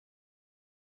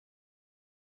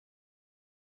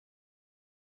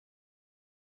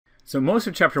So most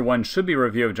of Chapter 1 should be a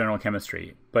review of general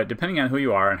chemistry, but depending on who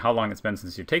you are and how long it's been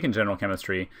since you've taken general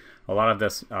chemistry, a lot of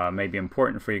this may be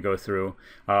important for you to go through.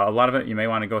 A lot of it you may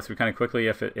want to go through kind of quickly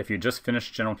if you just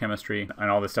finished general chemistry and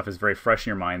all this stuff is very fresh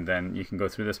in your mind, then you can go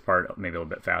through this part maybe a little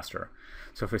bit faster.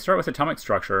 So if we start with atomic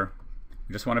structure,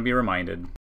 we just want to be reminded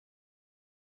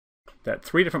that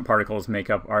 3 different particles make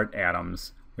up our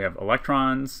atoms. We have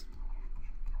electrons,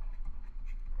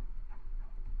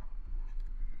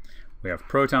 we have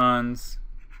protons,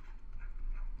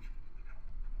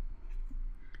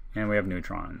 and we have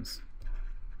neutrons.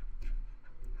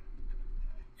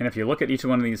 And if you look at each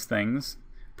one of these things,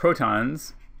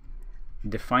 protons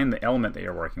define the element that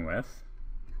you're working with.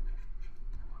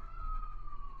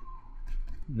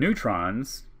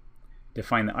 Neutrons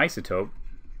define the isotope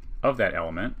of that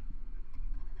element.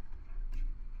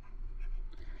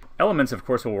 Elements, of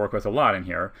course, we'll work with a lot in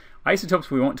here. Isotopes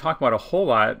we won't talk about a whole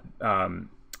lot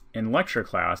in lecture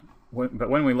class, but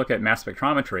when we look at mass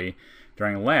spectrometry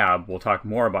during lab, we'll talk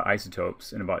more about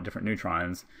isotopes and about different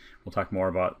neutrons. We'll talk more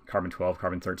about carbon-12,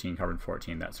 carbon-13,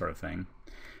 carbon-14, that sort of thing.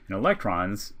 And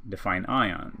electrons define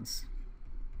ions.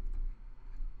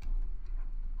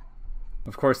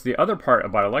 Of course, the other part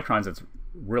about electrons that's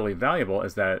really valuable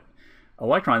is that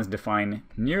electrons define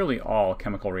nearly all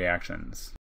chemical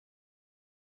reactions.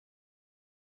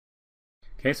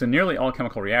 Okay, so nearly all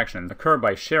chemical reactions occur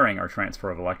by sharing or transfer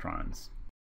of electrons.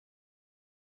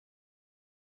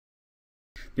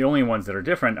 The only ones that are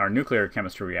different are nuclear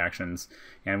chemistry reactions,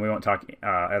 and we won't talk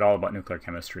at all about nuclear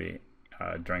chemistry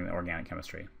during the organic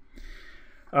chemistry.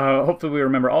 Hopefully we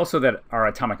remember also that our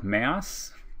atomic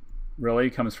mass really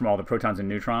comes from all the protons and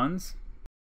neutrons.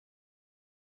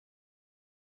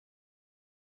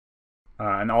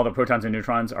 And all the protons and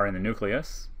neutrons are in the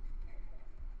nucleus.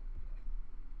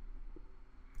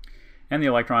 And the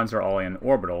electrons are all in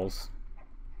orbitals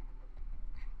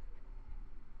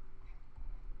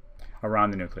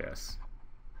around the nucleus.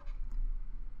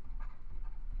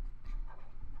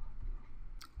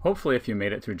 Hopefully, if you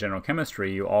made it through general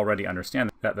chemistry, you already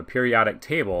understand that the periodic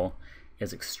table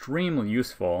is extremely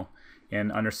useful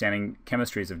in understanding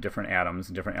chemistries of different atoms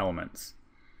and different elements.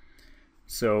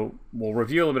 So we'll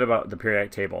review a little bit about the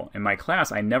periodic table. In my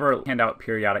class, I never hand out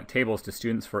periodic tables to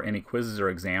students for any quizzes or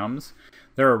exams.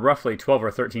 There are roughly 12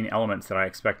 or 13 elements that I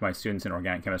expect my students in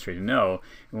organic chemistry to know,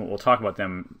 and we'll talk about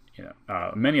them,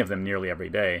 many of them nearly every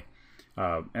day.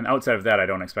 And outside of that, I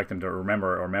don't expect them to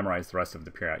remember or memorize the rest of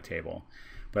the periodic table.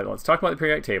 But let's talk about the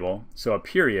periodic table. So a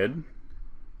period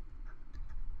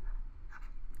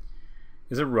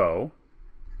is a row,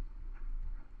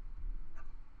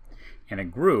 and a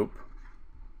group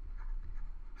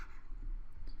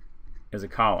is a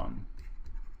column.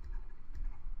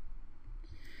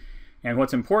 And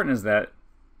what's important is that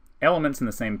elements in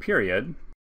the same period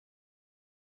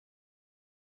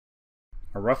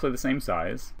are roughly the same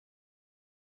size,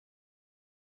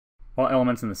 while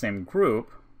elements in the same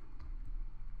group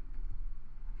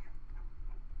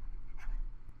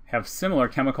have similar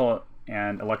chemical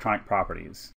and electronic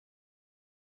properties.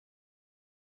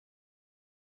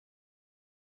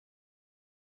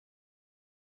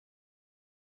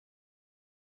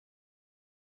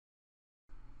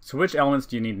 So which elements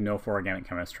do you need to know for organic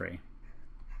chemistry?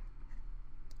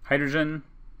 Hydrogen,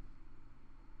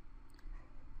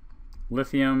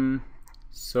 lithium,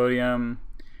 sodium,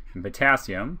 and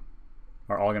potassium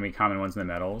are all going to be common ones in the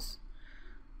metals.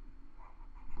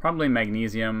 Probably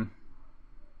magnesium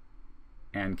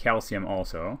and calcium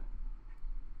also.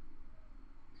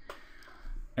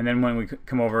 And then when we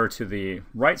come over to the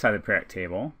right side of the periodic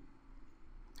table,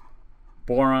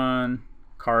 boron,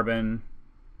 carbon,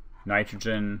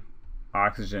 nitrogen,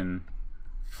 oxygen,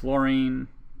 fluorine,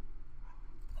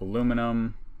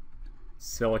 aluminum,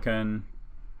 silicon,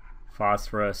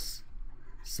 phosphorus,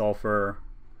 sulfur,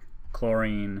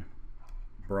 chlorine,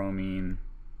 bromine,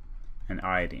 and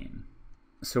iodine.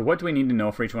 So what do we need to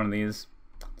know for each one of these?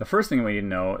 The first thing we need to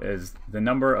know is the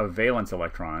number of valence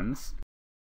electrons.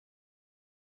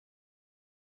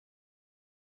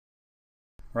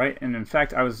 Right? And in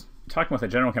fact, I was talking with a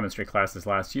general chemistry class this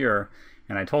last year,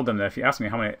 and I told them that if you ask me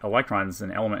how many electrons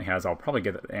an element has, I'll probably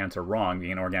get the answer wrong,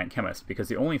 being an organic chemist, because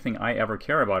the only thing I ever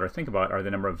care about or think about are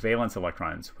the number of valence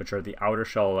electrons, which are the outer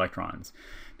shell electrons.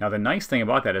 Now, the nice thing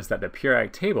about that is that the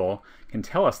periodic table can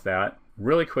tell us that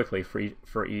really quickly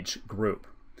for each group.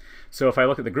 So if I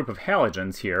look at the group of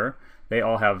halogens here, they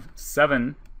all have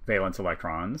 7 valence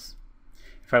electrons.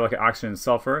 If I look at oxygen and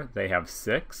sulfur, they have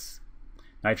 6.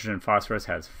 Nitrogen and phosphorus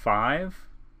has 5.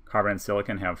 Carbon and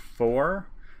silicon have 4.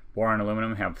 Boron and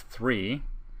aluminum have 3.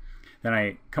 Then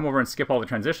I come over and skip all the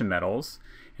transition metals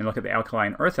and look at the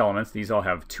alkaline earth elements. These all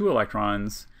have 2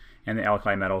 electrons. and the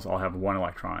alkali metals all have 1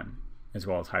 electron, as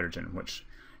well as hydrogen, which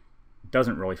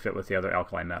doesn't really fit with the other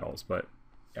alkali metals, but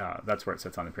that's where it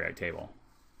sits on the periodic table.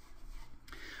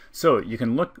 So you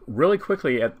can look really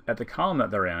quickly at the column that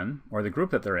they're in, or the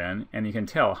group that they're in, and you can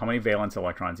tell how many valence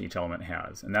electrons each element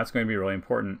has. And that's going to be really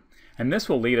important. And this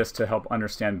will lead us to help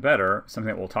understand better something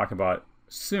that we'll talk about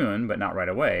soon, but not right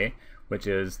away, which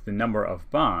is the number of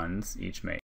bonds each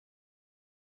makes.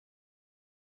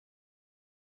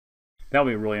 That'll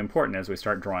be really important as we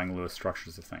start drawing Lewis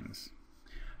structures of things.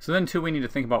 So then too, we need to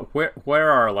think about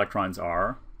where our electrons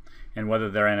are, and whether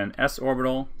they're in an s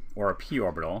orbital or a p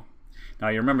orbital. Now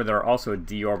you remember there are also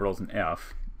d orbitals in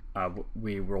f.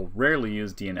 We will rarely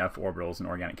use d and f orbitals in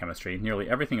organic chemistry. Nearly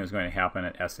everything is going to happen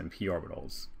at s and p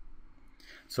orbitals.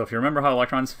 So if you remember how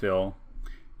electrons fill,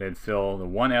 they'd fill, the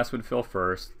 1s would fill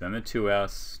first, then the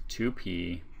 2s,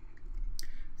 2p,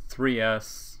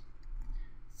 3s,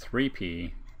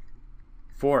 3p,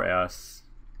 4s,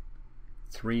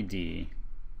 3d,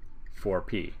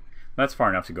 4p. That's far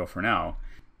enough to go for now.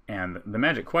 And the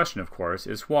magic question, of course,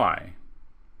 is why?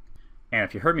 And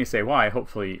if you heard me say why,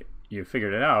 hopefully you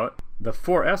figured it out. The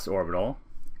 4s orbital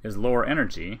is lower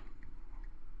energy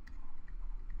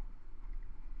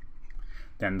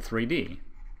than 3d.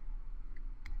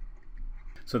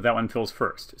 So that one fills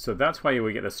first. So that's why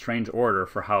we get a strange order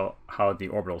for how the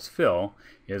orbitals fill,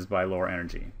 is by lower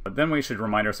energy. But then we should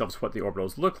remind ourselves what the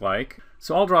orbitals look like.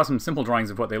 So I'll draw some simple drawings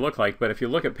of what they look like, but if you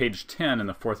look at page 10 in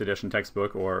the 4th edition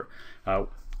textbook, or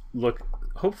look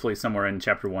hopefully somewhere in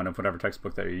chapter 1 of whatever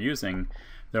textbook that you're using,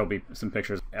 there'll be some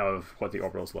pictures of what the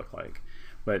orbitals look like.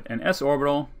 But an s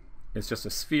orbital is just a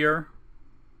sphere,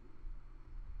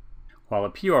 while a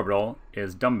p orbital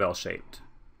is dumbbell shaped.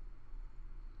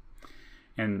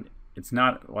 And it's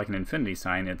not like an infinity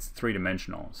sign, it's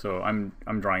 3-dimensional. So I'm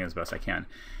drawing as best I can.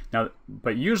 Now,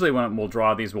 but usually when we'll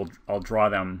draw these, I'll draw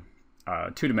them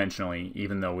 2-dimensionally,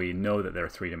 even though we know that they're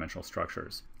 3-dimensional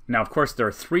structures. Now, of course, there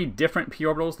are 3 different p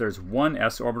orbitals. There's one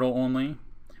s orbital only,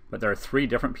 but there are 3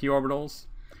 different p orbitals.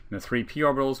 And the 3 p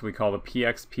orbitals we call the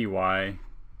px, py,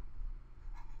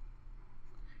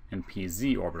 and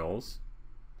pz orbitals.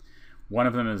 One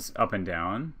of them is up and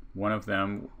down. One of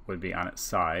them would be on its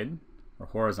side, or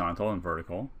horizontal and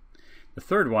vertical. The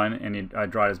third one, and I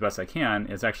draw it as best I can,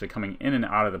 is actually coming in and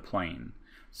out of the plane.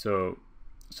 So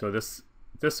this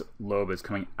lobe is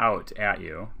coming out at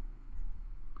you,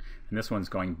 and this one's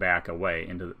going back away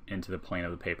into the plane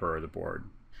of the paper or the board.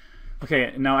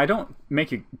 Okay, now I don't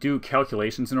make you do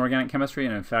calculations in organic chemistry,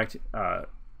 and in fact,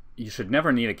 you should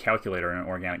never need a calculator in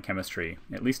organic chemistry,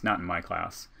 at least not in my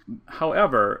class.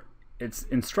 However, it's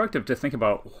instructive to think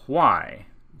about why.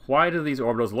 Why do these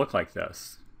orbitals look like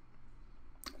this?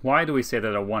 Why do we say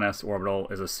that a 1s orbital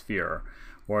is a sphere,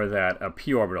 or that a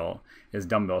p orbital is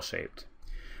dumbbell shaped?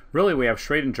 Really, we have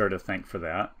Schrödinger to thank for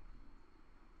that.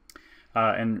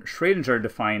 And Schrödinger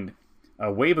defined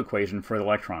a wave equation for the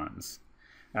electrons.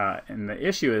 And the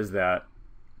issue is that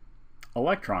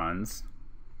electrons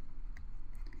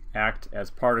act as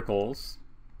particles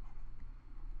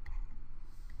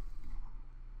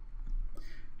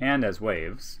and as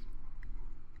waves.